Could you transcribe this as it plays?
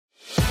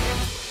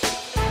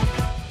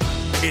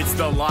It's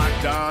the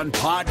Locked On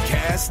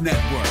Podcast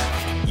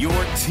Network, your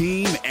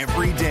team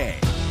every day.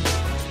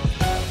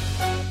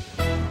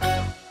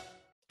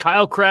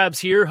 Kyle Krabs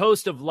here,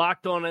 host of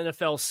Locked On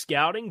NFL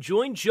Scouting.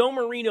 Join Joe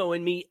Marino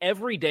and me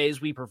every day as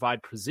we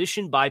provide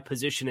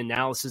position-by-position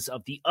analysis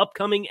of the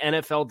upcoming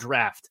NFL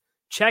Draft.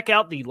 Check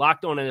out the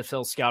Locked On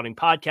NFL Scouting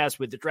podcast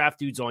with the Draft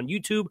Dudes on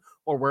YouTube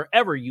or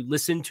wherever you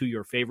listen to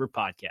your favorite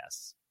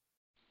podcasts.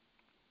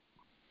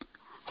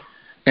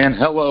 And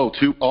hello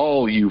to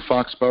all you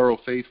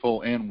Foxborough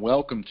faithful, and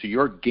welcome to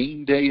your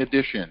game day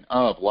edition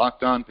of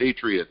Locked On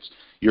Patriots,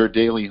 your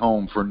daily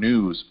home for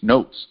news,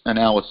 notes,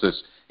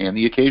 analysis, and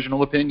the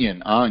occasional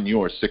opinion on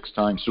your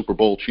six-time Super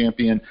Bowl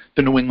champion,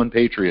 the New England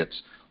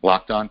Patriots.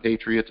 Locked On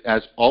Patriots,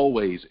 as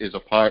always, is a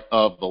part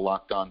of the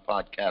Locked On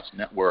Podcast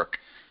Network.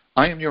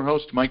 I am your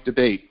host, Mike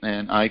Debate,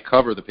 and I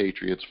cover the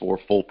Patriots for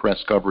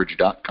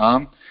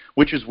FullPressCoverage.com,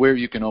 which is where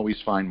you can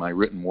always find my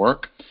written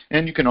work.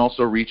 And you can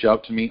also reach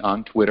out to me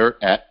on Twitter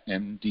at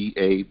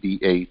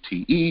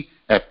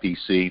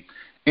MDABATEFPC,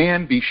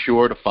 and be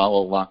sure to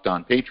follow Locked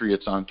On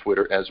Patriots on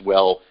Twitter as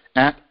well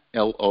at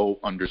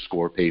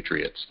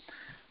LO_Patriots.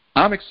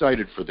 I'm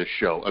excited for this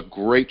show, a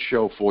great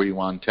show for you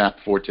on tap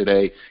for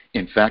today.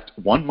 In fact,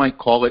 one might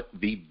call it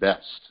the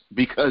best,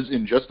 because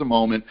in just a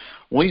moment,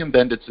 William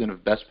Benditson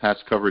of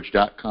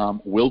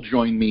BestPassCoverage.com will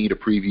join me to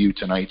preview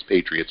tonight's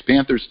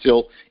Patriots-Panthers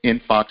tilt in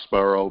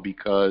Foxborough,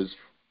 because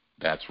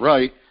that's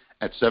right,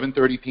 at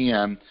 7:30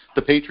 p.m.,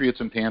 the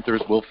Patriots and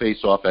Panthers will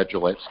face off at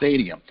Gillette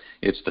Stadium.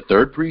 It's the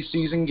third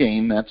preseason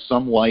game that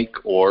some like,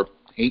 or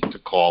hate to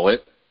call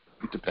it,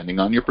 depending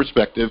on your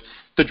perspective,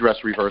 the dress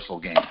rehearsal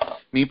game.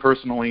 Me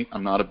personally,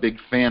 I'm not a big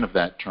fan of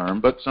that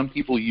term, but some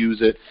people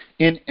use it.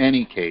 In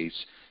any case,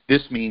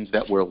 this means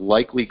that we're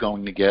likely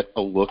going to get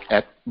a look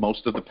at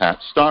most of the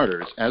Pats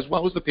starters, as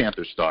well as the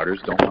Panthers starters,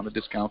 don't want to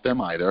discount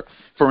them either,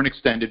 for an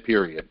extended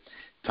period.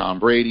 Tom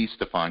Brady,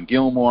 Stephon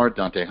Gilmore,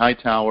 Dante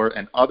Hightower,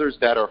 and others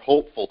that are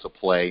hopeful to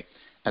play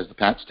as the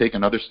Pats take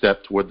another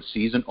step toward the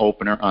season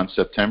opener on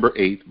September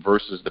 8th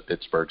versus the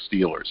Pittsburgh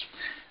Steelers.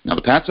 Now,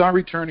 the Pats are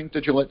returning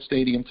to Gillette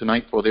Stadium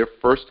tonight for their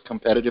first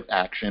competitive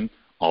action,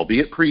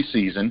 albeit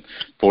preseason,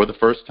 for the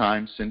first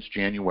time since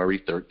January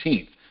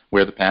 13th,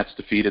 where the Pats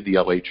defeated the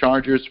LA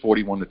Chargers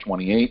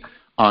 41-28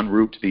 en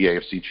route to the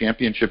AFC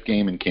Championship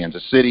game in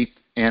Kansas City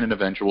and an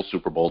eventual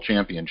Super Bowl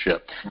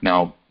championship.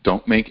 Now,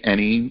 don't make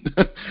any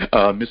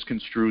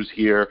misconstrues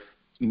here.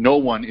 No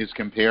one is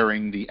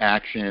comparing the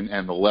action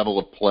and the level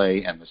of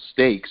play and the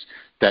stakes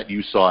that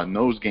you saw in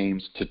those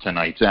games to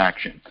tonight's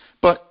action.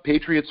 But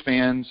Patriots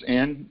fans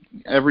and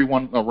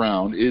everyone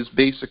around is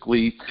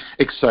basically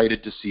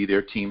excited to see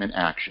their team in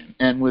action,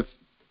 and with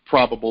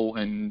probable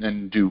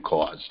and due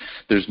cause.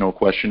 There's no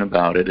question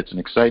about it. It's an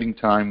exciting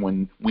time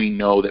when we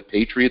know that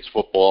Patriots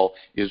football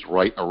is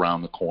right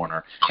around the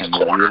corner, and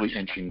we're really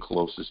inching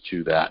closest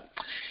to that.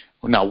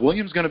 Now,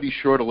 William's going to be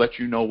sure to let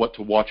you know what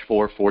to watch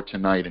for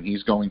tonight, and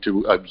he's going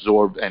to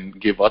absorb and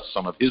give us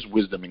some of his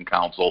wisdom and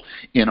counsel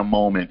in a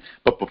moment.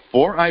 But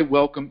before I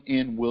welcome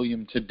in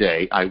William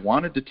today, I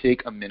wanted to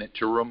take a minute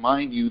to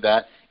remind you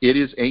that it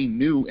is a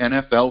new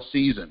NFL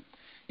season.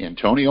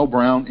 Antonio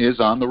Brown is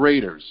on the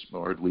Raiders,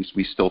 or at least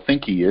we still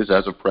think he is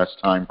as of press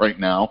time right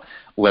now.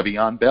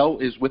 Le'Veon Bell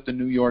is with the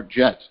New York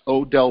Jets.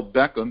 Odell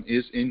Beckham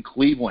is in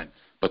Cleveland.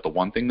 But the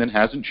one thing that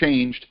hasn't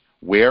changed,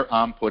 where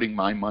I'm putting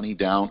my money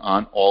down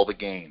on all the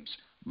games.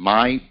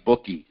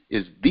 MyBookie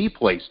is the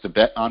place to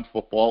bet on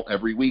football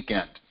every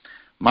weekend.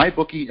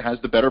 MyBookie has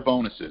the better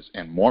bonuses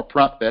and more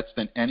prop bets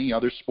than any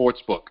other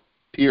sports book,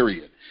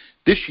 period.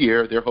 This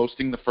year, they're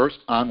hosting the first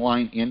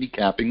online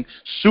handicapping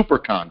super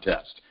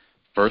contest.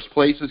 First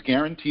place is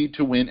guaranteed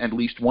to win at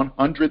least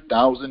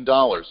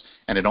 $100,000,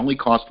 and it only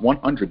costs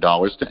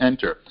 $100 to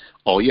enter.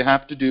 All you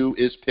have to do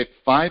is pick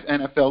 5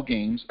 NFL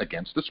games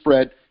against the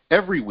spread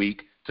every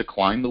week to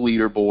climb the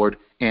leaderboard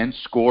and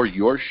score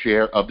your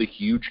share of the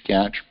huge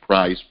cash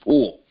prize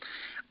pool.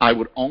 I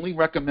would only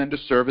recommend a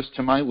service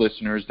to my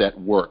listeners that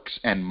works,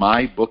 and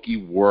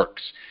MyBookie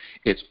works.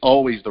 It's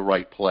always the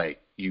right play.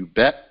 You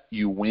bet,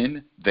 you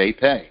win, they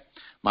pay.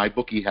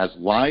 MyBookie has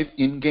live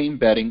in-game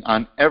betting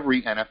on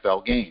every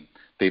NFL game.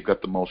 They've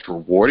got the most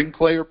rewarding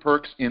player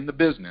perks in the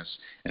business.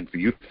 And for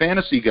you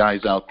fantasy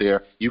guys out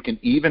there, you can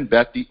even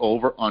bet the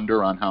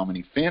over-under on how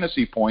many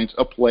fantasy points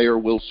a player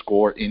will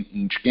score in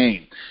each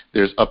game.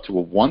 There's up to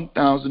a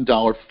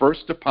 $1,000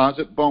 first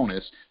deposit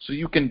bonus, so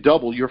you can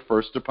double your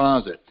first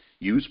deposit.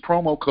 Use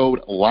promo code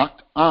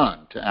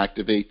LOCKEDON to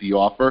activate the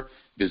offer.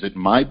 Visit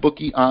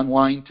MyBookie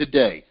online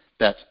today.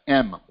 That's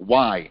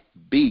MyBookie.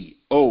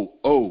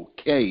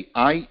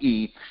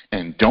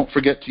 And don't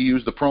forget to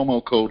use the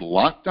promo code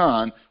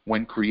LOCKEDON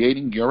when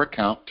creating your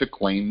account to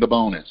claim the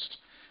bonus.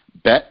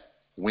 Bet,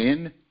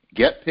 win,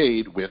 get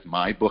paid with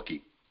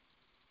MyBookie.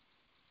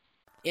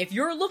 If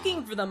you're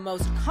looking for the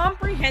most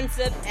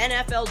comprehensive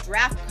NFL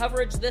draft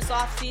coverage this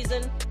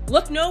offseason,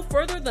 look no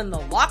further than the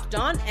Locked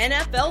On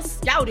NFL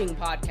Scouting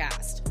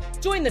Podcast.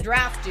 Join the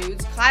draft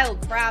dudes, Kyle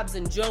Krabs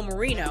and Joe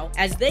Marino,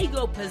 as they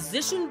go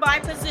position by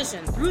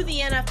position through the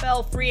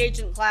NFL free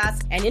agent class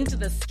and into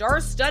the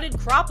star-studded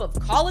crop of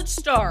college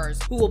stars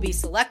who will be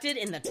selected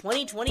in the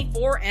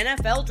 2024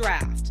 NFL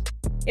Draft.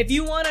 If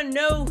you want to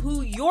know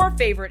who your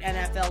favorite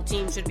NFL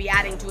team should be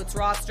adding to its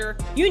roster,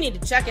 you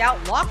need to check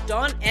out Locked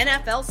On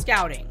NFL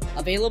Scouting,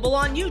 available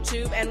on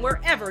YouTube and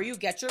wherever you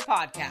get your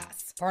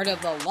podcasts. Part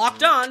of the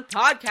Locked On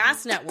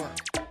Podcast Network,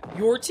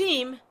 your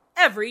team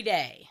every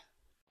day.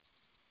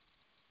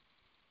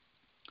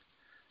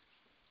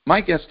 My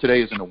guest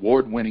today is an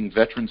award-winning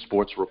veteran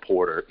sports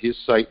reporter. His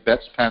site,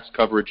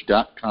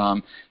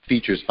 Pats-Panthers.com,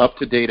 features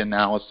up-to-date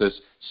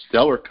analysis,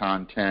 stellar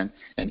content,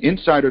 and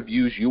insider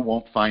views you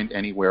won't find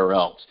anywhere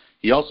else.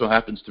 He also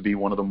happens to be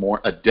one of the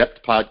more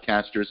adept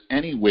podcasters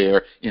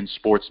anywhere in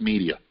sports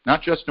media,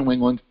 not just New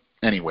England,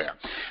 anywhere.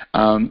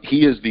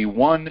 He is the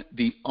one,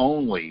 the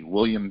only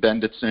William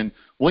Benditson.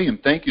 William,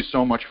 thank you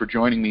so much for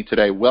joining me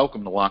today.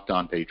 Welcome to Locked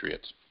On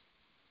Patriots.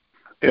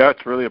 Yeah,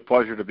 it's really a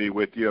pleasure to be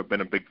with you. I've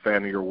been a big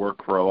fan of your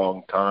work for a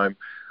long time.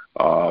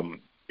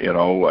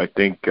 I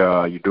think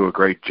you do a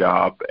great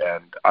job,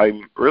 and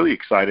I'm really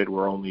excited.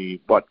 We're only,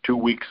 2.5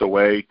 weeks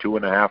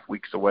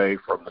away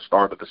from the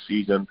start of the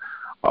season.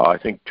 I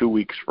think 2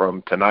 weeks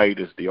from tonight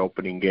is the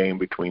opening game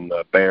between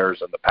the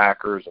Bears and the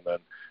Packers, and then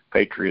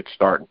Patriots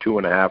start in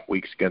 2.5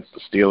 weeks against the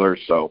Steelers.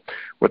 So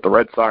with the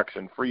Red Sox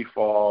in free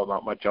fall,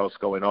 not much else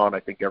going on, I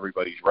think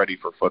everybody's ready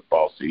for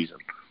football season.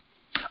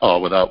 Oh,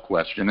 without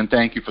question. And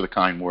thank you for the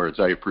kind words.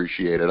 I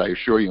appreciate it. I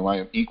assure you I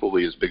am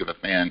equally as big of a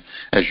fan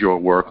as your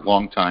work.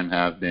 Long time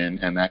have been,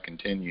 and that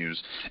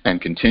continues,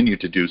 and continue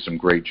to do some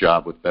great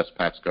job with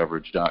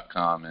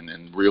bestpatscoverage.com.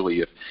 And really,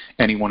 if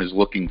anyone is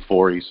looking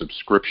for a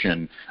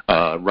subscription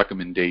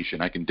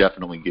recommendation, I can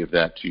definitely give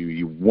that to you.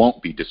 You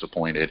won't be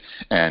disappointed,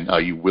 and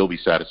you will be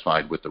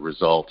satisfied with the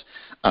result.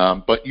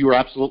 But you're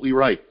absolutely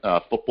right.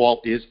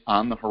 Football is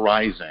on the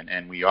horizon,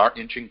 and we are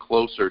inching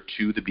closer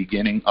to the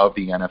beginning of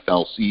the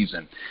NFL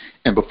season.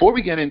 And before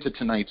we get into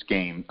tonight's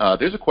game,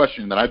 there's a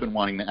question that I've been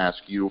wanting to ask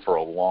you for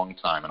a long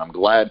time, and I'm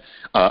glad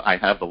I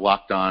have the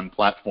Locked On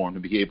platform to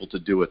be able to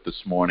do it this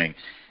morning.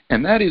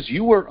 And that is,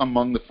 you were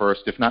among the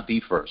first, if not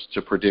the first,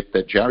 to predict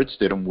that Jarrett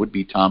Stidham would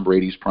be Tom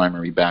Brady's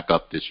primary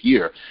backup this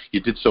year. You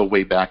did so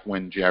way back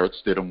when Jarrett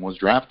Stidham was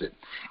drafted.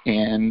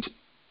 And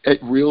it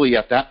really,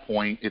 at that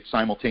point, it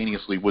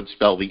simultaneously would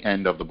spell the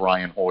end of the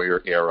Brian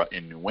Hoyer era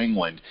in New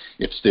England.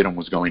 If Stidham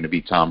was going to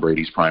be Tom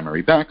Brady's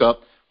primary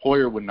backup,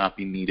 Hoyer would not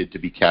be needed to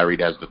be carried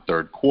as the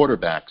third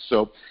quarterback.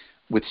 So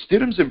with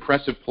Stidham's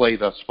impressive play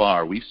thus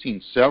far, we've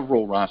seen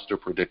several roster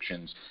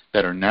predictions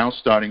that are now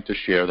starting to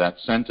share that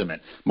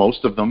sentiment.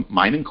 Most of them,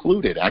 mine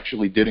included,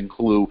 actually did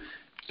include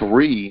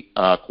 3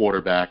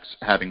 quarterbacks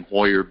having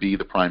Hoyer be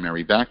the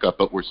primary backup,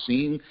 but we're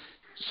seeing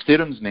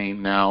Stidham's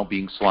name now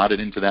being slotted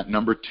into that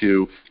number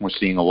 2. We're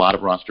seeing a lot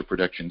of roster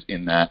predictions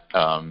in that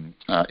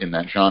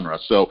genre.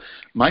 So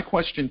my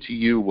question to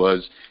you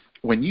was,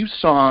 when you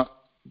saw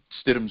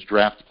Stidham's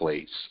draft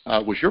place,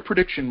 was your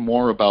prediction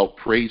more about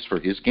praise for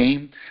his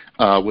game?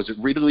 Was it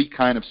really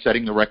kind of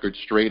setting the record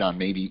straight on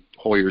maybe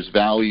Hoyer's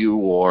value,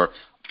 or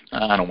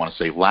I don't want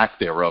to say lack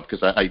thereof,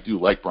 because I do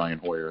like Brian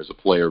Hoyer as a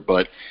player,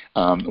 but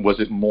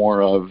was it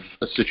more of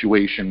a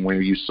situation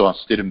where you saw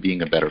Stidham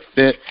being a better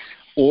fit,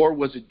 or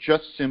was it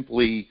just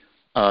simply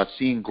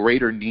seeing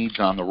greater needs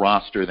on the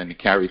roster than to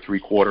carry 3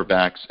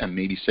 quarterbacks and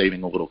maybe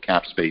saving a little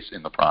cap space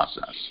in the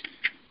process?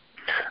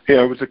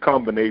 Yeah, it was a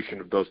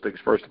combination of those things.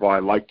 First of all, I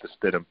liked the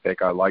Stidham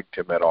pick. I liked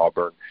him at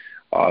Auburn.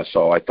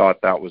 So I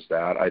thought that was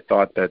that. I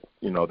thought that,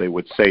 they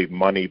would save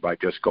money by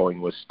just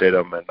going with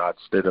Stidham and not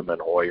Stidham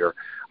and Hoyer.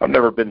 I've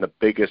never been the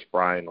biggest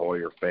Brian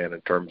Hoyer fan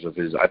in terms of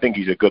I think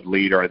he's a good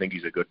leader. I think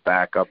he's a good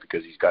backup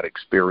because he's got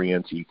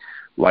experience. He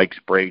likes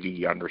Brady.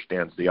 He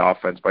understands the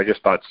offense. But I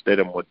just thought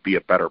Stidham would be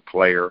a better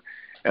player.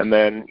 And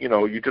then,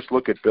 you just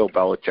look at Bill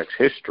Belichick's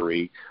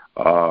history.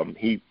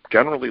 He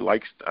generally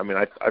likes,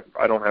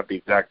 I don't have the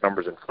exact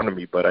numbers in front of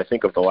me, but I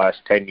think of the last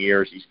 10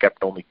 years, he's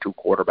kept only 2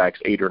 quarterbacks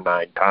 8 or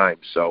 9 times.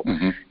 So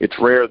It's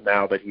rare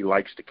now that he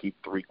likes to keep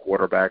 3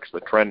 quarterbacks. The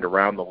trend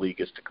around the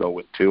league is to go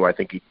with 2. I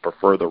think he'd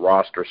prefer the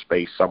roster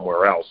space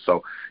somewhere else.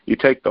 So you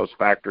take those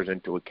factors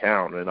into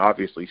account, and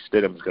obviously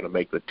Stidham's going to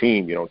make the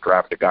team. You don't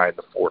draft a guy in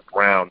the 4th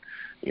round,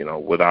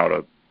 without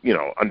a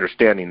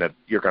understanding that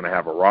you're going to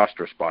have a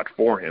roster spot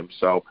for him.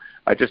 So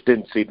I just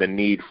didn't see the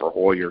need for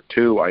Hoyer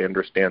too. I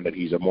understand that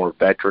he's a more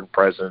veteran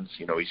presence.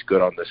 He's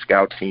good on the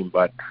scout team,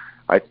 but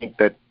I think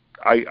that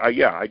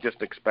I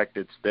just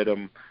expected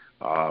Stidham,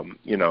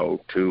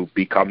 to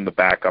become the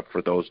backup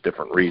for those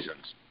different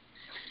reasons.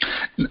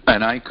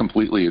 And I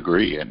completely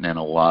agree, and in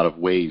a lot of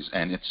ways.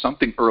 And it's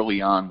something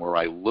early on where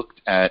I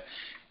looked at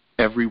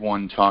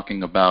everyone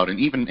talking about, and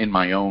even in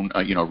my own,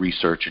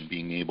 research and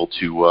being able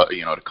to,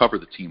 to cover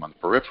the team on the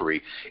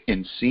periphery,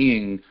 and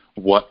seeing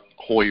what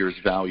Hoyer's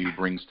value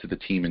brings to the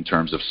team in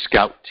terms of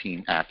scout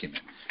team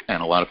acumen.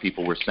 and a lot of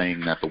people were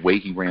saying that the way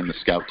he ran the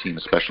scout team,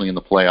 especially in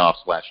the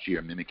playoffs last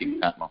year, mimicking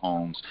Pat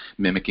Mahomes,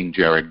 mimicking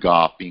Jared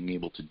Goff, being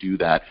able to do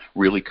that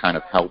really kind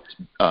of helped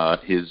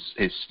his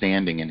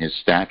standing and his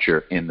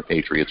stature in the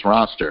Patriots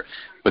roster.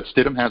 But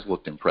Stidham has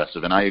looked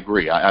impressive, and I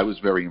agree. I was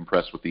very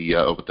impressed with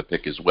the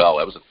pick as well.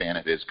 I was a fan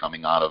of his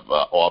coming out of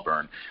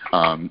Auburn.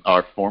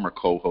 Our former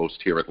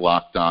co-host here at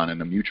Locked On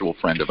and a mutual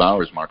friend of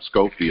ours, Mark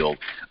Schofield,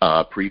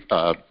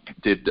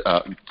 did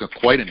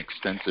quite an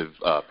extensive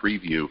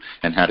preview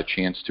and had a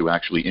chance to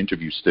actually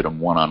interview Stidham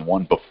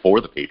one-on-one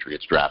before the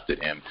Patriots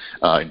drafted him.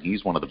 And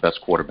he's one of the best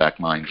quarterback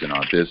minds in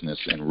our business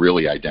and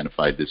really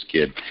identified this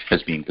kid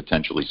as being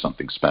potentially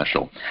something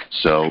special.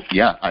 So,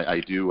 yeah,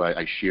 I do.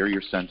 I share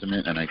your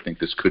sentiment, and I think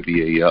this could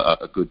be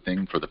a good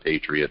thing for the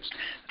Patriots.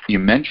 You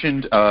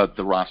mentioned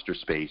the roster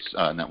space,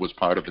 and that was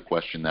part of the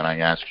question that I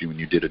asked you, and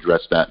you did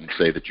address that and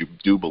say that you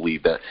do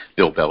believe that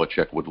Bill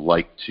Belichick would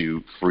like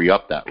to free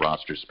up that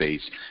roster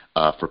space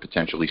for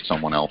potentially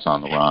someone else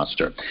on the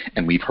roster.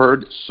 And we've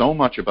heard so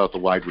much about the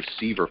wide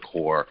receiver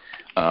core.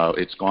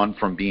 It's gone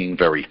from being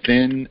very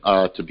thin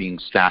to being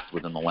stacked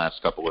within the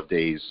last couple of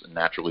days,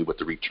 naturally with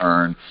the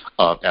return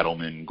of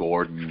Edelman,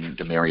 Gordon,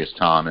 Demaryius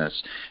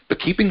Thomas. But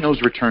keeping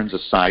those returns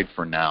aside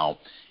for now,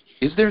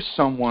 is there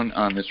someone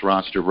on this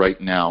roster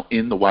right now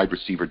in the wide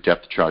receiver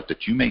depth chart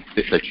that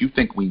you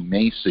think we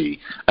may see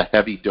a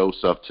heavy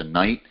dose of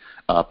tonight,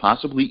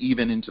 possibly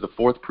even into the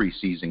fourth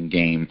preseason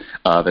game,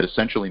 that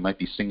essentially might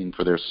be singing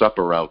for their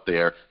supper out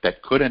there,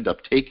 that could end up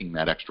taking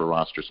that extra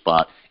roster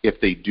spot if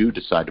they do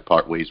decide to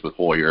part ways with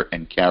Hoyer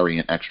and carry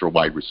an extra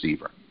wide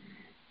receiver?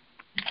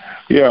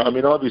 Yeah, I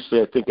mean,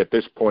 obviously I think at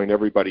this point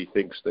everybody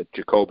thinks that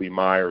Jacoby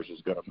Myers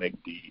is going to make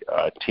the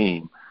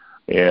team.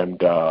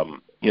 And,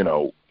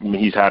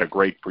 he's had a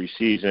great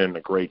preseason,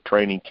 a great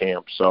training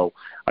camp. So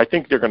I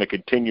think they're going to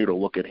continue to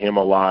look at him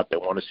a lot. They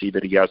want to see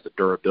that he has the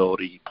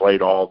durability. He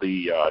played all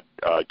the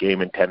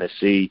game in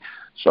Tennessee.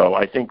 So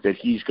I think that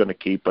he's going to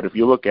keep. But if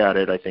you look at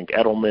it, I think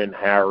Edelman,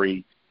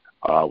 Harry,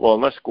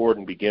 unless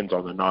Gordon begins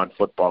on the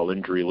non-football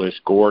injury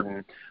list,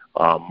 Gordon,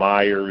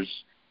 Myers,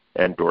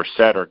 and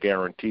Dorsett are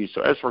guaranteed.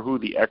 So as for who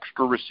the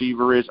extra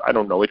receiver is, I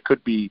don't know. It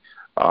could be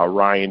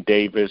Ryan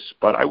Davis,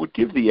 but I would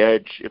give the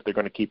edge, if they're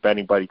going to keep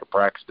anybody, to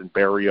Braxton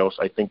Berrios.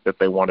 I think that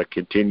they want to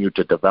continue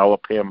to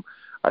develop him.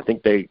 I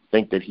think they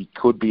think that he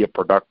could be a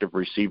productive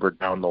receiver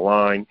down the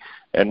line.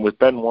 And with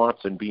Ben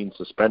Watson being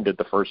suspended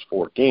the first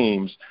 4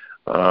 games,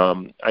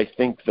 I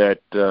think that,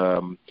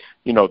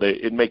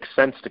 it makes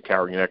sense to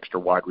carry an extra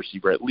wide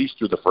receiver at least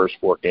through the first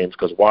 4 games,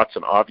 because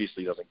Watson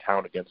obviously doesn't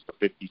count against the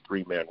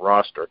 53-man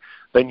roster.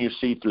 Then you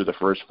see through the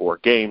first 4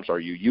 games, are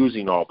you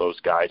using all those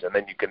guys, and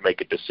then you can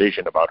make a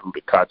decision about who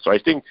to cut. So I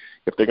think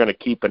if they're going to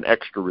keep an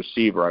extra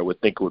receiver, I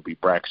would think it would be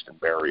Braxton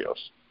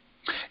Berrios.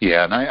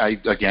 Yeah, and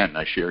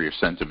I share your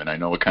sentiment. I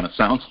know it kind of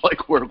sounds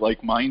like we're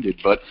like-minded,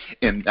 but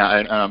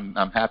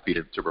I'm happy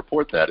to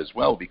report that as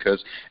well,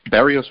 because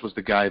Berrios was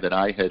the guy that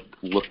I had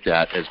looked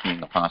at as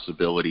being a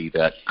possibility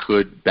that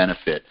could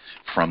benefit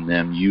from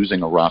them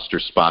using a roster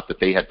spot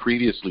that they had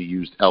previously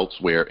used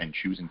elsewhere and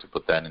choosing to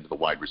put that into the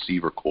wide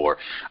receiver core.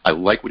 I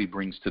like what he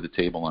brings to the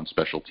table on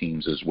special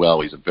teams as well.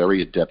 He's a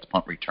very adept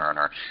punt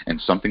returner, and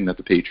something that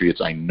the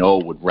Patriots, I know,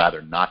 would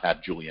rather not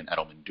have Julian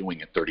Edelman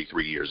doing at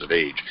 33 years of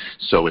age.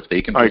 So if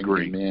they can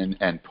bring him in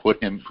and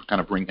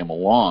bring him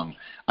along,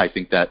 I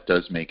think that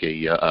does make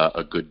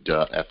a good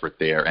effort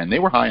there. And they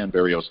were high on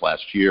Berrios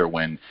last year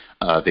when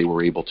they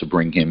were able to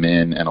bring him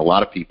in, and a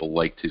lot of people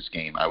liked his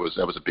game. I was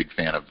a big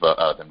fan of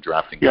them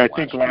drafting him. Yeah, I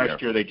think last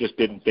year they just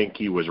didn't think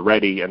he was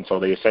ready, and so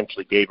they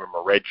essentially gave him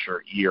a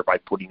redshirt year by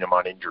putting him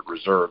on injured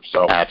reserve.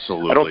 So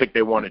absolutely, I don't think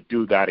they want to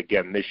do that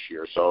again this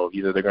year. So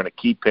either they're going to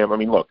keep him. I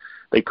mean, look,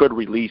 they could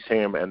release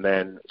him and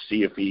then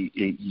see if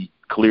he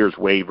clears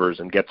waivers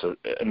and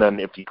and then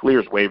if he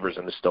clears waivers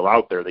and is still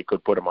out there, they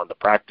could put him on the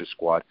practice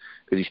squad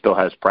because he still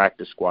has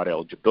practice squad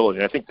eligibility.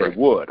 And I think they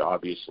would,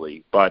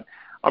 obviously, but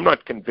I'm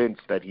not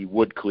convinced that he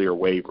would clear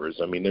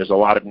waivers. I mean, there's a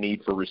lot of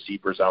need for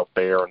receivers out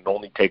there, and it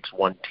only takes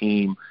one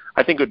team.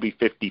 I think it would be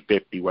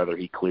 50-50 whether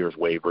he clears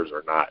waivers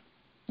or not.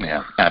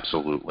 Yeah,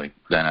 absolutely.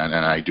 And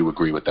I do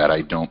agree with that.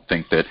 I don't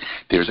think that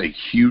there's a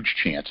huge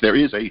chance. There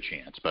is a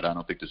chance, but I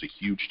don't think there's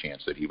a huge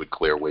chance that he would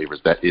clear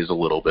waivers. That is a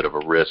little bit of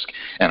a risk.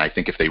 And I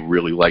think if they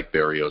really like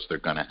Berrios, they're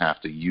going to have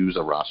to use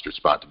a roster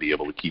spot to be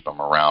able to keep him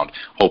around,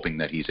 hoping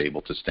that he's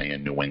able to stay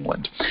in New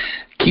England.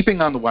 Keeping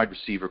on the wide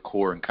receiver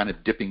core and kind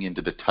of dipping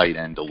into the tight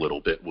end a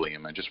little bit,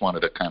 William, I just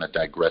wanted to kind of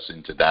digress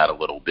into that a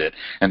little bit.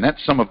 And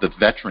that's some of the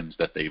veterans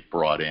that they've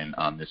brought in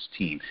on this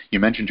team. You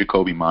mentioned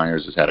Jacoby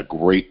Myers has had a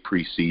great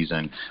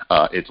preseason.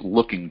 It's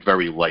looking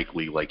very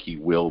likely like he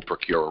will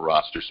procure a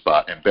roster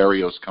spot. And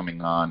Berrios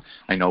coming on,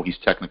 I know he's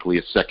technically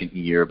a second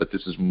year, but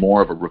this is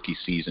more of a rookie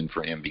season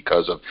for him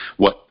because of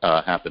what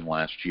happened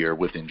last year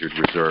with injured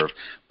reserve.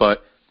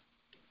 But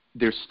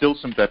there's still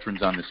some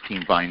veterans on this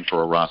team vying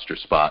for a roster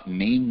spot,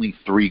 namely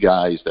 3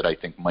 guys that I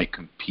think might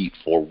compete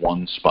for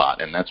one spot,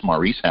 and that's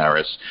Maurice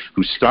Harris,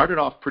 who started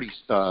off pretty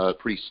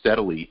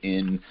steadily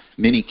in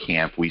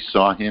minicamp. We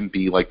saw him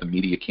be like the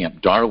media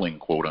camp darling,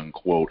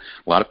 quote-unquote.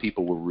 A lot of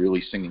people were really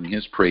singing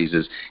his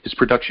praises. His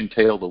production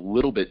tailed a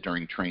little bit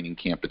during training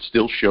camp, but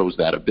still shows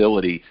that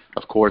ability.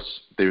 Of course,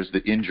 there's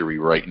the injury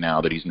right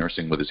now that he's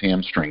nursing with his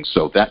hamstring,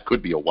 so that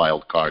could be a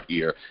wild card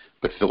here.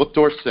 But Philip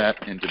Dorsett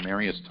and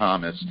Demaryius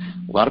Thomas,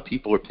 a lot of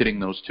people are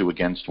pitting those two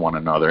against one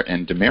another.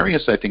 And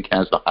Demaryius, I think,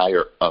 has the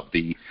higher of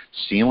the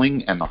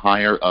ceiling and the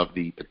higher of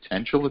the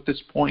potential at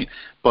this point.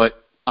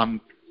 But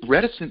I'm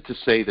reticent to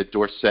say that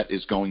Dorsett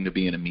is going to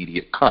be an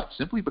immediate cut,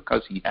 simply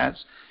because he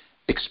has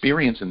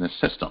experience in this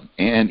system.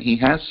 And he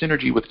has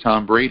synergy with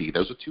Tom Brady.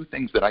 Those are 2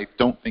 things that I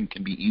don't think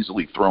can be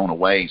easily thrown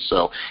away.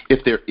 So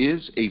if there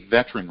is a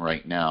veteran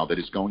right now that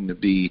is going to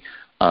be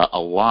a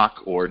lock,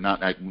 or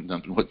not, I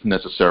wouldn't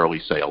necessarily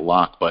say a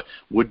lock, but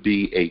would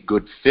be a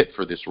good fit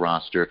for this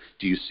roster,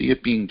 do you see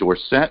it being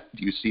Dorsett?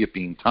 Do you see it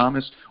being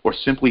Thomas? Or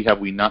simply have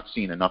we not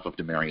seen enough of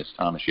Demaryius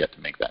Thomas yet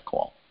to make that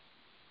call?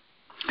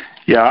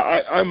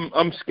 Yeah,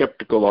 I'm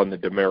skeptical on the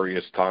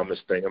Demaryius Thomas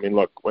thing. I mean,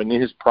 look, when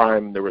in his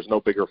prime, there was no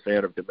bigger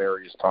fan of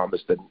Demaryius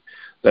Thomas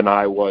than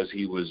I was.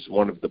 He was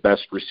one of the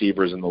best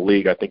receivers in the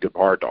league. I think it's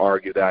hard to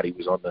argue that. He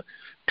was on the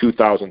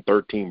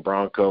 2013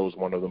 Broncos,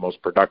 one of the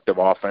most productive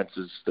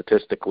offenses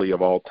statistically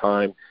of all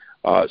time.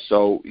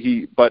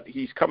 But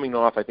he's coming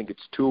off, I think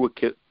it's 2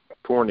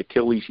 torn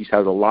Achilles. He's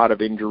had a lot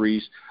of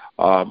injuries.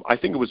 I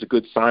think it was a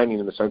good signing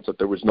in the sense that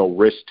there was no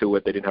risk to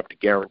it. They didn't have to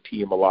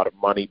guarantee him a lot of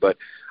money, but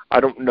I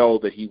don't know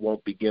that he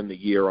won't begin the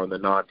year on the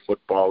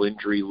non-football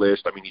injury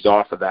list. I mean, he's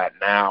off of that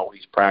now.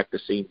 He's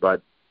practicing,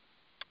 but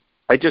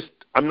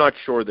I'm not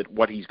sure that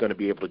what he's going to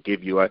be able to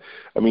give you. I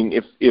mean,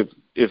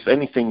 if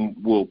anything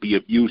will be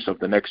of use of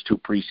the next 2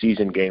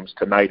 preseason games,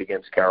 tonight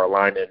against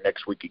Carolina and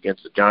next week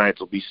against the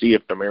Giants, will be see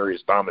if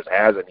Demaryius Thomas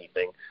has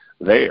anything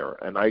there.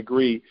 And I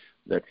agree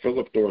that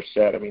Philip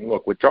Dorsett, I mean,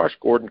 look, with Josh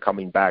Gordon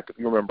coming back, if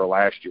you remember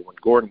last year when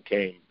Gordon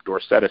came,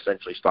 Dorsett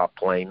essentially stopped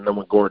playing. And then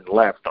when Gordon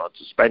left on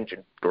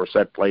suspension,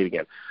 Dorsett played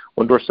again.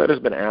 When Dorsett has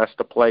been asked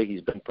to play,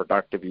 he's been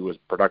productive. He was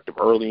productive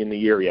early in the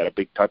year. He had a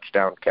big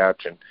touchdown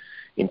catch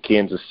in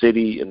Kansas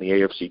City in the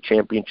AFC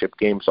Championship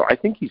game. So I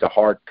think he's a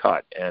hard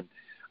cut. And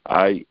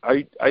I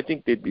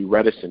think they'd be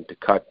reticent to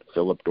cut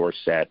Philip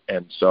Dorsett.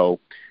 And so,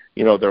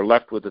 you know, they're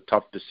left with a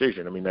tough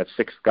decision. I mean, that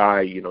 6th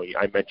guy, you know,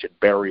 I mentioned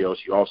Berrios.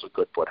 You also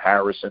could put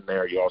Harris in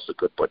there. You also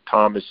could put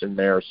Thomas in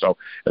there. So,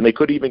 and they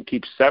could even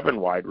keep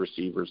 7 wide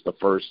receivers the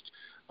first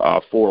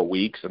 4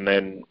 weeks. And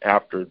then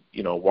after,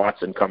 you know,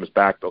 Watson comes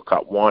back, they'll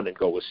cut 1 and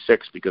go with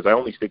 6, because I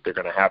only think they're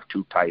going to have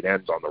 2 tight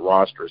ends on the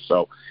roster.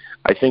 So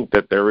I think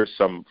that there is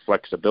some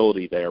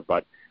flexibility there,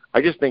 but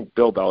I just think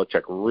Bill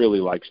Belichick really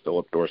likes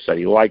Philip Dorsett.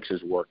 He likes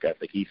his work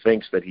ethic. He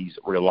thinks that he's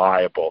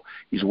reliable.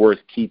 He's worth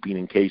keeping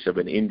in case of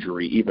an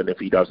injury, even if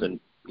he doesn't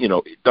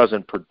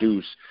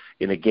produce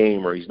in a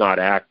game or he's not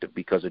active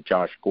because of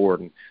Josh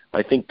Gordon.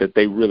 I think that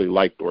they really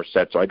like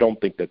Dorsett, so I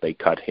don't think that they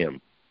cut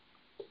him.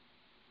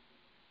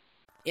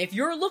 If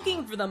you're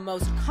looking for the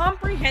most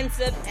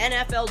comprehensive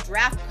NFL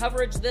draft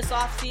coverage this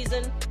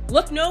offseason,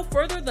 look no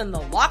further than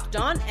the Locked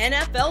On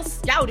NFL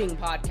Scouting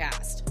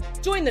Podcast.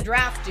 Join the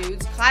draft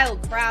dudes, Kyle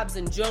Krabs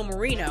and Joe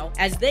Marino,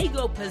 as they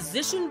go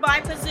position by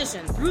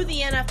position through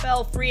the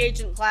NFL free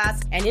agent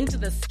class and into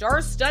the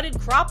star-studded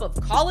crop of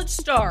college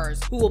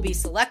stars who will be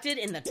selected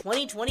in the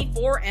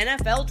 2024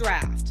 NFL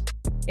Draft.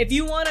 If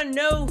you want to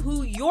know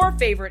who your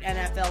favorite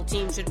NFL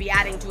team should be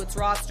adding to its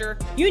roster,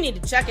 you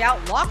need to check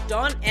out Locked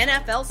On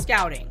NFL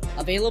Scouting,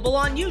 available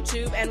on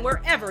YouTube and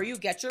wherever you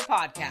get your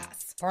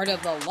podcasts. Part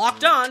of the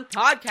Locked On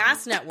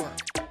Podcast Network,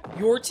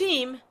 your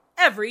team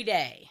every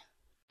day.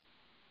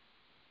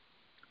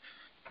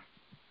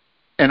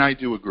 And I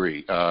do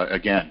agree,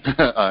 again,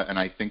 and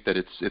I think that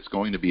it's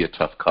going to be a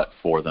tough cut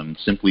for them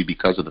simply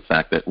because of the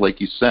fact that,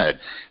 like you said,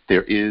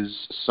 there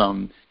is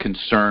some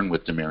concern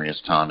with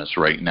Demaryius Thomas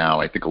right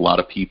now. I think a lot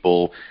of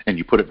people, and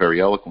you put it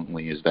very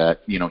eloquently, is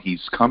that, you know,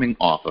 he's coming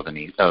off of an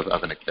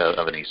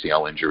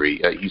ACL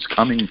injury. He's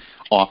coming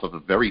off of a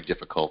very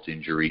difficult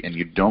injury, and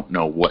you don't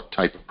know what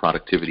type of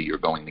productivity you're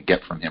going to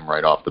get from him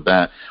right off the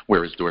bat,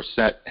 whereas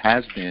Dorsett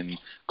has been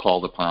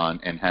called upon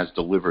and has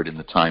delivered in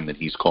the time that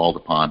he's called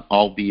upon,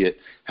 albeit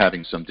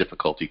having some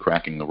difficulty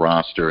cracking the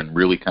roster and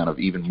really kind of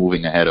even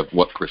moving ahead of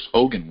what Chris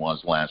Hogan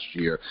was last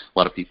year. A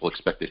lot of people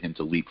expected him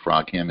to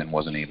leapfrog him and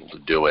wasn't able to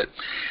do it.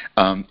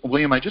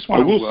 William, I just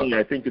want to...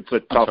 I think it's the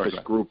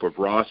toughest group of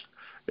roster.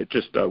 It's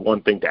just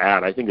one thing to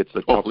add. I think it's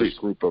the toughest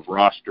group of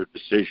roster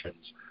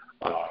decisions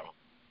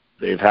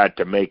they've had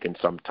to make in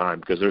some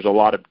time, because there's a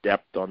lot of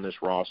depth on this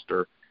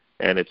roster,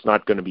 and it's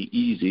not going to be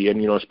easy.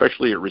 And, you know,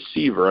 especially at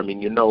receiver, I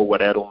mean, you know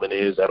what Edelman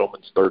is.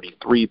 Edelman's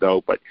 33,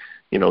 though, but,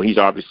 you know, he's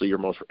obviously your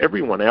most –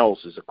 everyone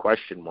else is a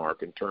question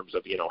mark in terms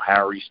of, you know,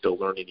 Harry's still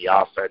learning the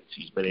offense.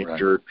 He's been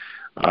injured.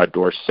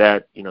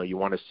 Dorsett, you know, you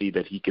want to see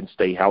that he can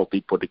stay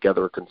healthy, put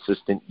together a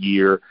consistent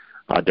year.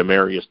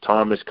 Demaryius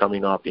Thomas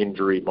coming off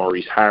injury.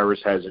 Maurice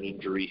Harris has an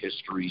injury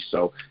history,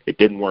 so it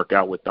didn't work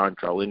out with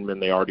Dontrell Inman.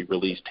 They already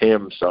released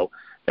him, so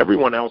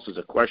everyone else is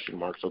a question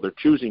mark. So they're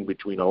choosing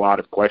between a lot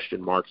of question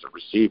marks at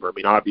receiver. I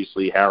mean,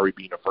 obviously, Harry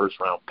being a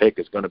first-round pick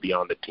is going to be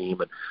on the team,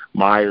 and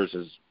Myers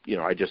is,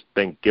 I just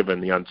think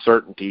given the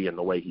uncertainty and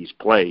the way he's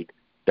played,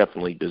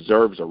 definitely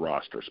deserves a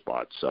roster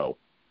spot. So.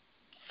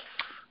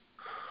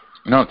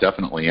 No,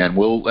 definitely, and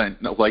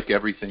like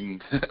everything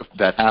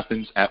that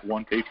happens at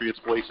One Patriots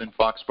Place in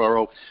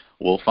Foxborough,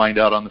 we'll find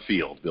out on the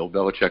field. Bill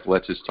Belichick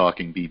lets his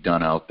talking be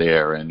done out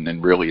there,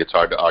 and really it's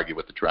hard to argue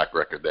with the track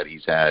record that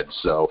he's had.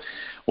 So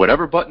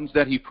whatever buttons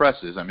that he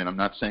presses, I mean, I'm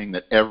not saying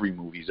that every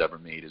move he's ever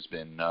made has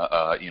been,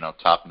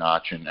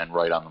 top-notch and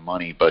right on the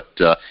money, but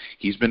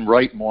he's been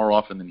right more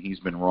often than he's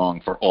been wrong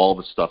for all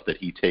the stuff that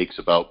he takes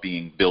about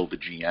being Bill the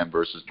GM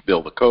versus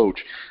Bill the coach.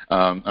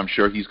 I'm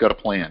sure he's got a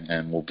plan,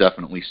 and we'll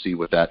definitely see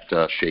what that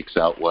shakes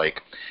out like.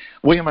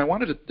 William, I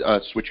wanted to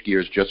switch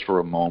gears just for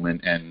a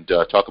moment and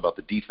talk about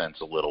the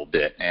defense a little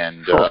bit.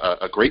 And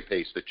a great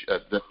piece that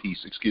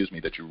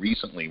you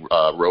recently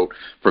wrote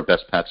for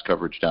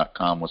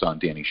BestPatsCoverage.com was on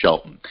Danny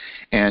Shelton.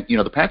 And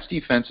the Pats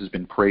defense has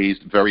been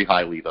praised very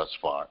highly thus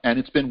far, and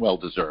it's been well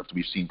deserved.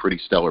 We've seen pretty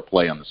stellar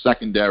play on the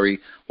secondary.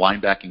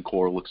 Linebacking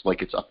core looks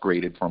like it's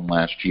upgraded from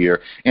last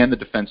year, and the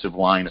defensive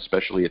line,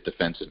 especially at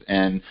defensive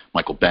end.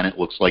 Michael Bennett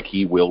looks like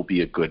he will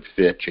be a good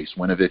fit. Chase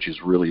Winovich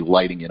is really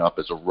lighting it up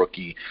as a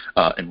rookie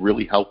and really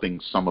helping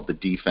some of the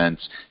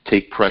defense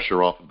take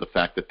pressure off of the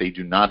fact that they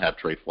do not have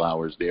Trey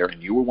Flowers there.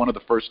 And you were one of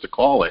the first to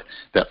call it,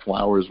 that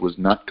Flowers was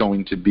not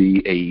going to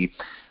be a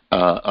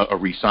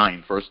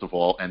re-sign, first of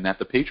all, and that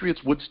the Patriots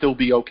would still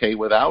be okay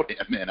without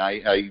him. And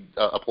I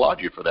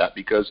applaud you for that,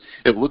 because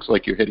it looks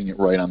like you're hitting it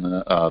right on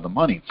the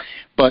money.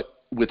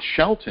 But with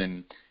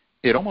Shelton,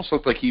 it almost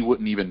looked like he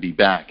wouldn't even be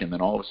back, and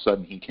then all of a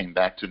sudden he came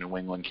back to New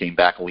England, came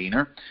back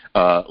leaner.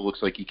 It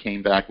looks like he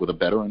came back with a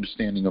better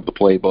understanding of the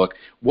playbook.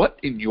 What,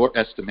 in your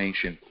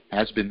estimation,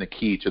 has been the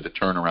key to the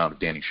turnaround of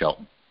Danny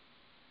Shelton?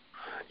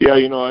 Yeah,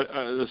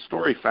 the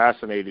story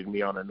fascinated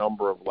me on a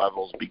number of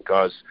levels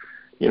because,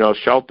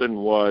 Shelton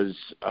was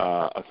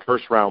a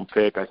first-round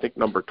pick, I think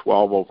number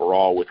 12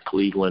 overall with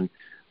Cleveland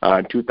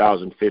in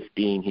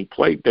 2015. He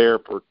played there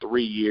for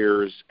 3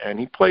 years, and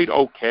he played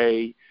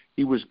okay.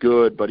 He was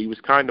good, but he was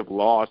kind of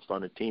lost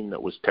on a team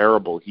that was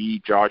terrible.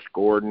 He, Josh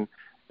Gordon,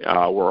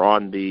 were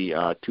on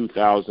the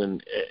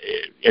 2000,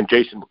 and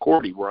Jason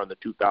McCourty were on the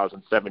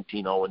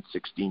 2017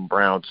 0-16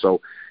 Browns.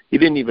 So he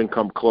didn't even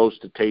come close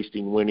to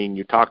tasting winning.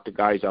 You talk to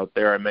guys out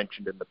there, I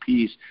mentioned in the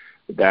piece,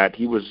 that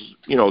he was,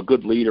 a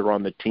good leader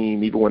on the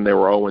team. Even when they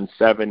were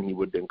 0-7, he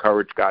would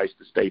encourage guys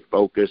to stay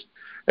focused.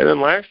 And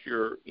then last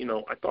year,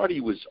 I thought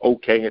he was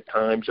okay at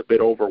times, a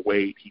bit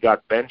overweight. He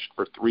got benched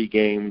for 3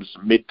 games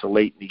mid to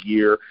late in the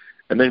year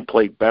and then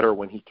played better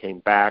when he came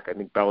back. I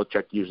think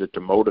Belichick used it to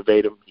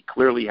motivate him. He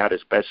clearly had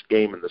his best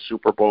game in the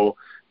Super Bowl.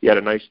 He had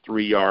a nice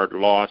 3-yard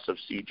loss of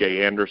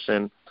C.J.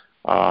 Anderson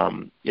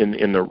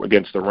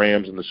against the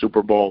Rams in the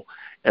Super Bowl.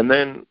 And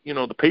then,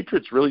 the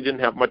Patriots really didn't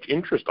have much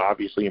interest,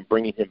 obviously, in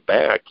bringing him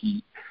back.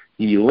 He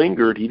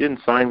lingered. He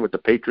didn't sign with the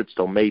Patriots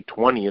till May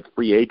 20th.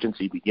 Free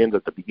agency begins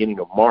at the beginning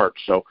of March.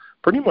 So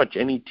pretty much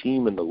any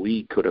team in the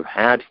league could have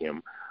had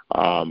him,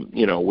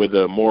 with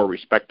a more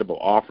respectable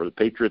offer. The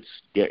Patriots,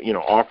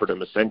 offered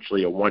him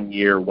essentially a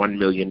 1-year, $1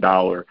 million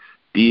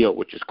deal,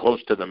 which is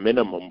close to the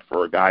minimum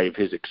for a guy of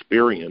his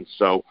experience.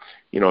 So,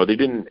 they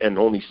didn't, and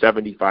only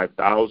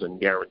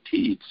 $75,000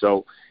 guaranteed.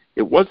 So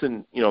it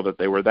wasn't, that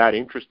they were that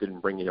interested in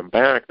bringing him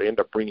back. They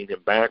ended up bringing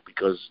him back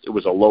because it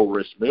was a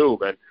low-risk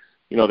move. And,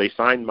 they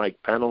signed Mike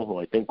Pennell, who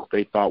I think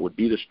they thought would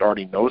be the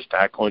starting nose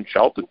tackle. And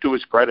Shelton, to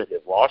his credit,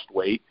 had lost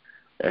weight,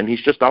 and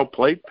he's just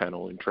outplayed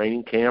Pennell in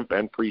training camp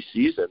and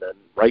preseason. And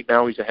right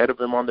now he's ahead of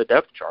him on the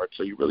depth chart.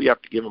 So you really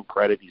have to give him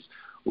credit. He's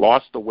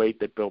lost the weight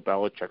that Bill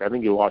Belichick, I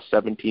think he lost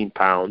 17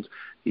 pounds.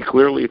 He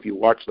clearly, if you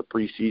watch the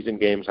preseason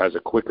games, has a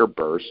quicker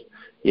burst.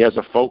 He has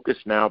a focus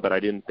now that I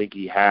didn't think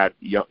he had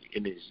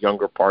in his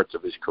younger parts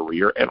of his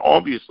career. And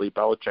obviously,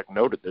 Belichick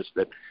noted this,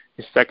 that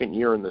his second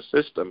year in the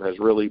system has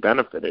really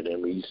benefited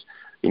him. He's,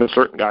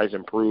 certain guys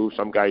improve,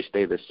 some guys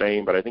stay the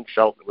same, but I think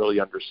Shelton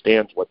really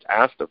understands what's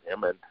asked of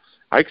him, and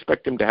I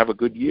expect him to have a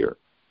good year.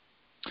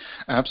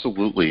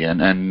 Absolutely,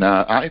 and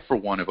I, for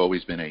one, have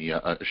always been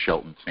a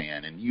Shelton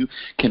fan, and you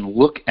can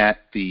look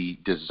at the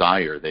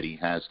desire that he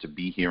has to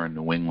be here in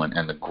New England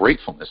and the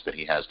gratefulness that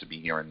he has to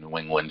be here in New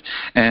England,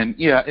 and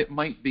yeah, it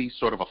might be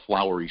sort of a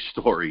flowery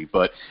story,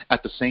 but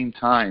at the same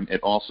time,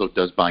 it also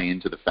does buy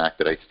into the fact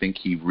that I think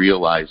he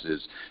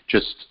realizes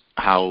just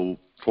how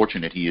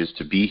fortunate he is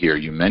to be here.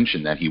 You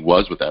mentioned that he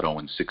was with that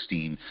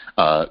 0-16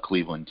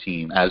 Cleveland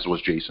team, as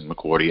was Jason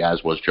McCourty,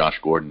 as was Josh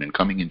Gordon, and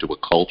coming into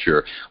a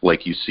culture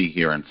like you see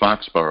here in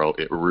Foxborough,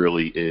 it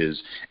really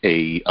is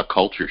a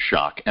culture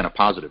shock, and a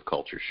positive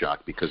culture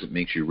shock, because it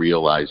makes you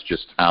realize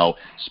just how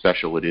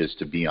special it is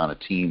to be on a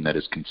team that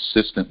is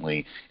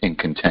consistently in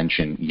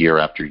contention year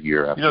after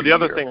year after year. The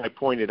other thing I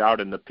pointed out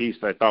in the piece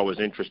that I thought was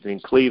interesting, in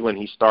Cleveland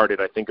he started,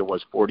 I think it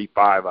was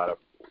 45 out of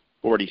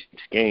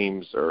 46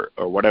 games or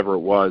whatever it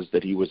was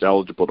that he was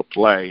eligible to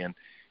play. And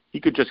he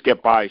could just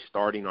get by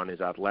starting on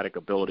his athletic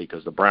ability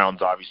because the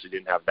Browns obviously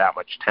didn't have that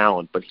much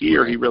talent. But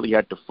here he really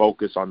had to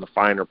focus on the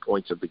finer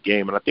points of the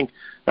game. And I think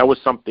that was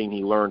something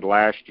he learned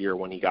last year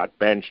when he got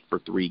benched for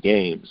 3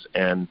 games.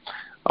 And,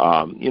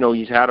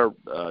 he's had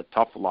a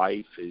tough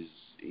life. His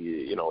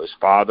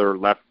father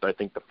left, I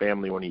think, the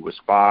family when he was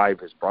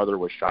 5. His brother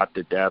was shot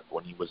to death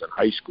when he was in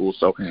high school.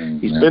 So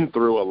he's been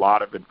through a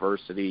lot of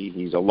adversity.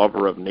 He's a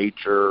lover of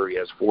nature. He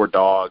has 4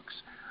 dogs.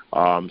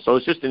 So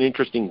it's just an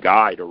interesting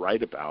guy to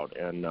write about.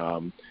 And,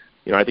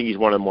 I think he's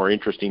one of the more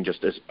interesting,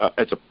 just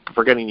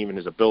forgetting even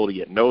his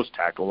ability at nose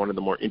tackle, one of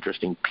the more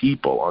interesting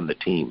people on the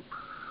team.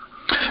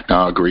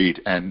 Agreed,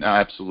 and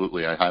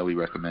absolutely, I highly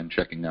recommend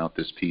checking out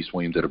this piece.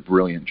 William did a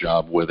brilliant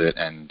job with it,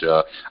 and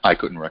I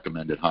couldn't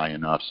recommend it high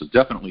enough. So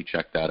definitely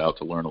check that out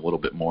to learn a little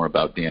bit more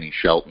about Danny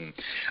Shelton.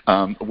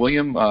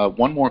 William,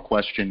 one more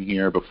question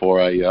here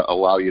before I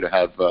allow you to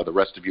have the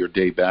rest of your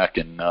day back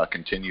and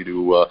continue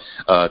to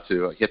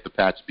hit the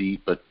Pats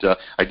beat. But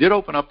I did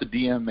open up the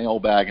DM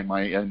mailbag in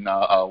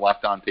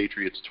Locked On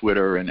Patriots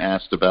Twitter and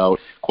asked about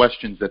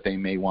questions that they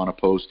may want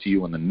to pose to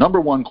you. And the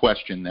number one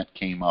question that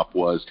came up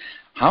was,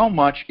 how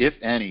much, if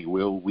any,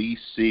 will we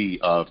see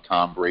of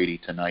Tom Brady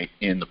tonight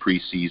in the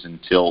preseason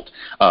tilt?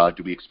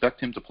 Do we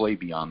expect him to play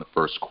beyond the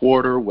first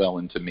quarter, well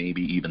into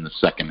maybe even the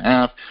second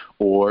half,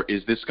 or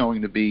is this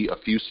going to be a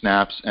few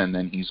snaps and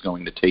then he's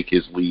going to take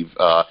his leave,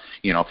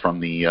 from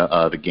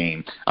the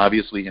game?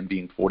 Obviously, him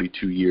being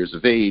 42 years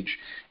of age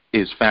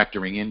is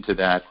factoring into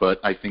that, but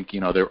I think,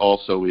 there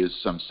also is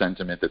some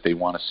sentiment that they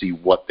want to see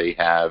what they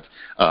have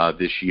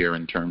this year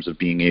in terms of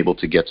being able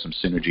to get some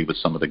synergy with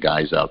some of the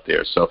guys out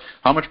there. So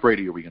how much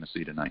Brady are we going to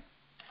see tonight?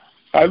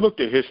 I looked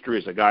at history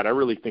as a guide. I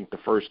really think the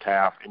first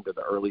half into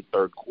the early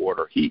third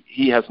quarter,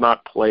 he has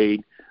not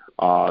played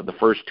the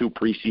first 2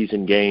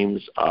 preseason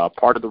games.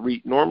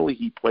 Normally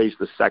he plays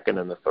the second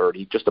and the third.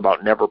 He just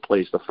about never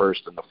plays the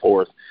first and the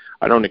fourth.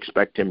 I don't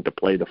expect him to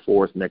play the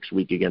fourth next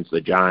week against the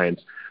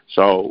Giants.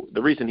 So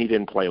the reason he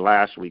didn't play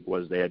last week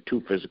was they had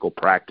 2 physical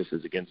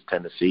practices against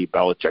Tennessee.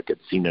 Belichick had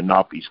seen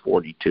enough. He's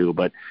 42.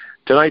 But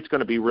tonight's going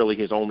to be really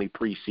his only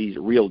preseason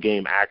real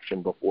game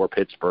action before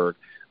Pittsburgh,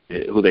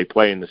 who they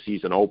play in the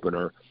season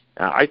opener.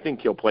 I think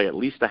he'll play at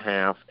least a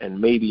half and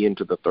maybe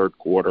into the third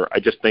quarter.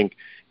 I just think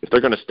if they're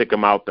going to stick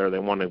him out there, they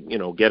want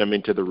to, get him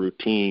into the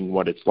routine,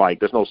 what it's like.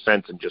 There's no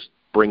sense in just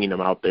bringing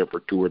him out there for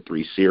 2 or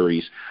 3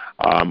 series.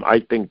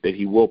 I think that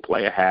he will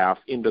play a half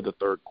into the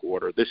third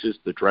quarter. This is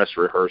the dress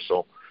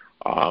rehearsal.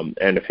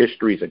 And if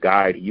history is a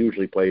guide, he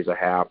usually plays a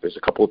half. There's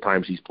a couple of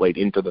times he's played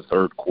into the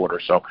third quarter.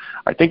 So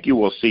I think you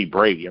will see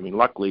Brady. I mean,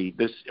 luckily,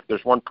 if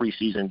there's one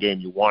preseason game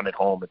you want at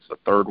home, it's the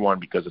third one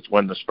because it's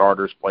when the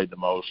starters played the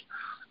most.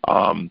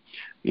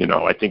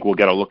 I think we'll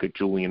get a look at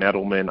Julian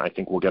Edelman. I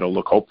think we'll get a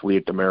look, hopefully,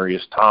 at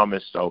Demaryius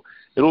Thomas. So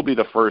it'll be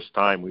the first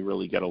time we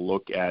really get a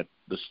look at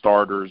the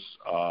starters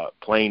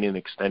playing in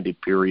extended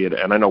period.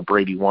 And I know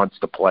Brady wants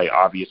to play,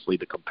 obviously,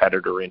 the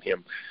competitor in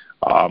him.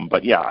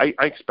 But, yeah, I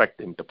expect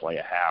him to play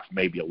a half,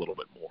 maybe a little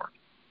bit more.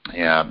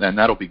 Yeah, and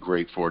that'll be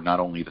great for not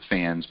only the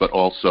fans, but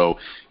also,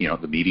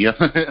 the media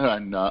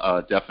and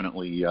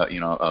definitely,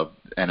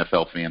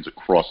 NFL fans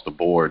across the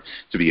board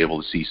to be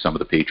able to see some of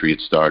the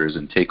Patriots starters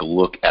and take a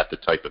look at the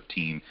type of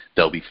team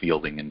they'll be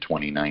fielding in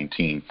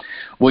 2019.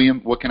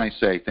 William, what can I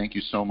say? Thank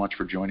you so much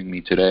for joining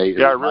me today.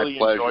 Yeah, I really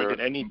enjoyed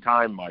it any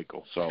time,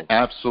 Michael. So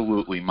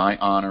absolutely, my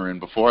honor. And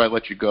before I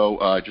let you go,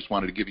 I just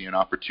wanted to give you an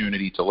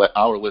opportunity to let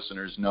our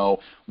listeners know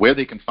where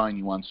they can find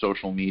you on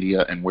social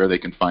media and where they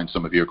can find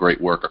some of your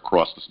great work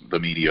across the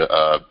media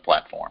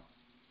platform.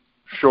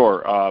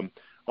 Sure.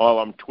 Well,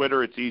 on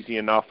Twitter, it's easy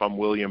enough. I'm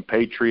William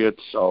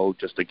Patriots. So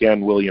just,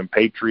 again, William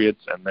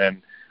Patriots. And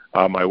then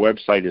my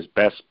website is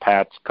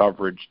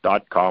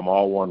bestpatscoverage.com,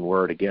 all one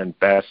word. Again,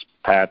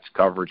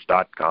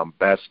 bestpatscoverage.com,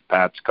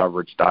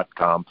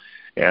 bestpatscoverage.com.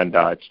 And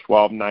it's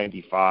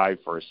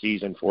 $12.95 for a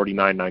season,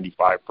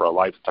 $49.95 for a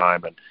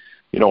lifetime. And,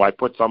 I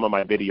put some of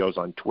my videos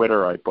on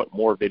Twitter. I put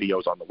more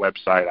videos on the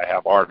website. I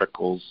have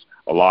articles,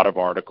 a lot of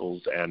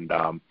articles, and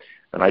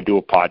I do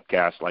a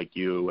podcast like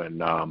you.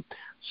 And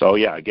so,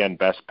 yeah, again,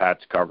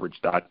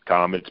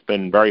 bestpatscoverage.com. It's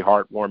been very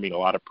heartwarming, a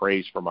lot of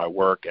praise for my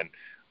work, and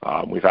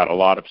we've had a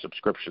lot of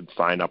subscriptions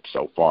sign up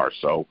so far.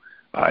 So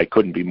I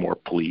couldn't be more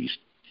pleased.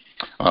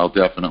 Well,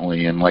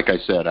 definitely. And like I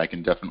said, I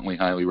can definitely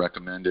highly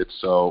recommend it.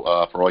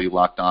 So for all you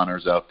Locked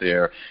Oners out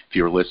there, if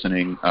you're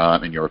listening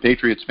and you're a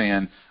Patriots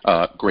fan,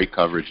 great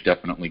coverage.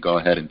 Definitely go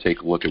ahead and take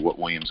a look at what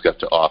William's got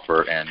to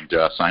offer and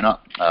sign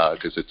up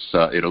because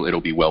it'll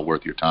be well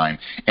worth your time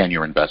and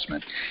your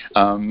investment.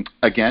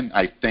 Again,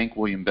 I thank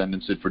William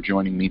Bendenson for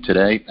joining me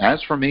today.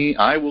 As for me,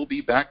 I will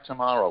be back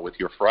tomorrow with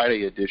your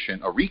Friday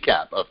edition, a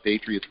recap of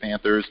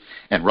Patriots-Panthers,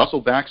 and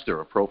Russell Baxter,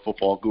 a Pro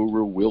Football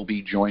Guru, will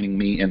be joining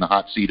me in the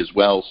hot seat as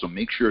well. So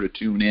make sure to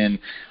tune in.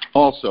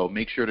 Also,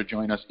 make sure to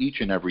join us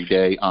each and every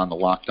day on the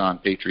Locked On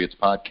Patriots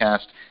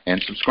podcast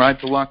and subscribe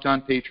to Locked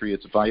On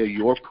Patriots via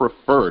your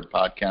preferred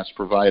podcast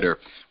provider.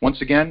 Once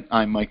again,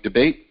 I'm Mike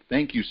DeBate.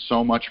 Thank you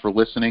so much for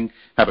listening.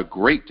 Have a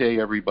great day,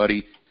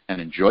 everybody,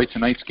 and enjoy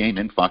tonight's game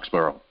in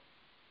Foxborough.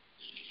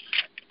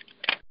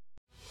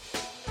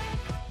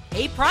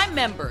 Hey, Prime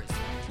members,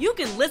 you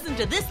can listen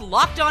to this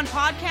Locked On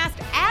podcast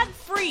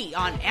ad-free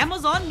on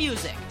Amazon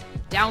Music.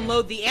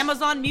 Download the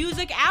Amazon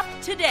Music app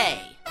today.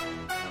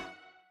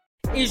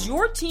 Is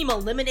your team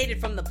eliminated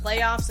from the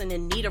playoffs and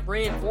in need of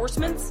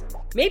reinforcements?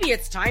 Maybe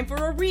it's time for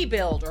a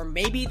rebuild, or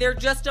maybe they're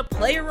just a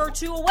player or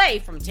two away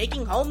from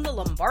taking home the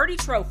Lombardi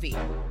Trophy.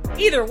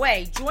 Either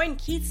way, join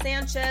Keith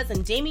Sanchez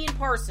and Damian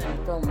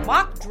Parson for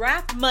Mock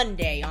Draft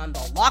Monday on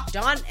the Locked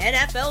On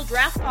NFL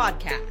Draft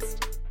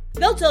Podcast.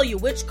 They'll tell you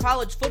which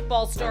college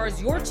football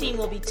stars your team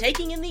will be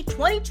taking in the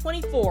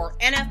 2024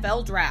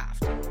 NFL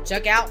Draft.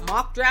 Check out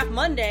Mock Draft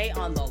Monday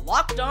on the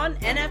Locked On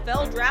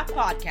NFL Draft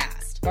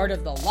Podcast, part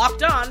of the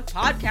Locked On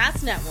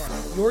Podcast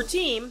Network. Your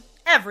team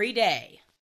every day.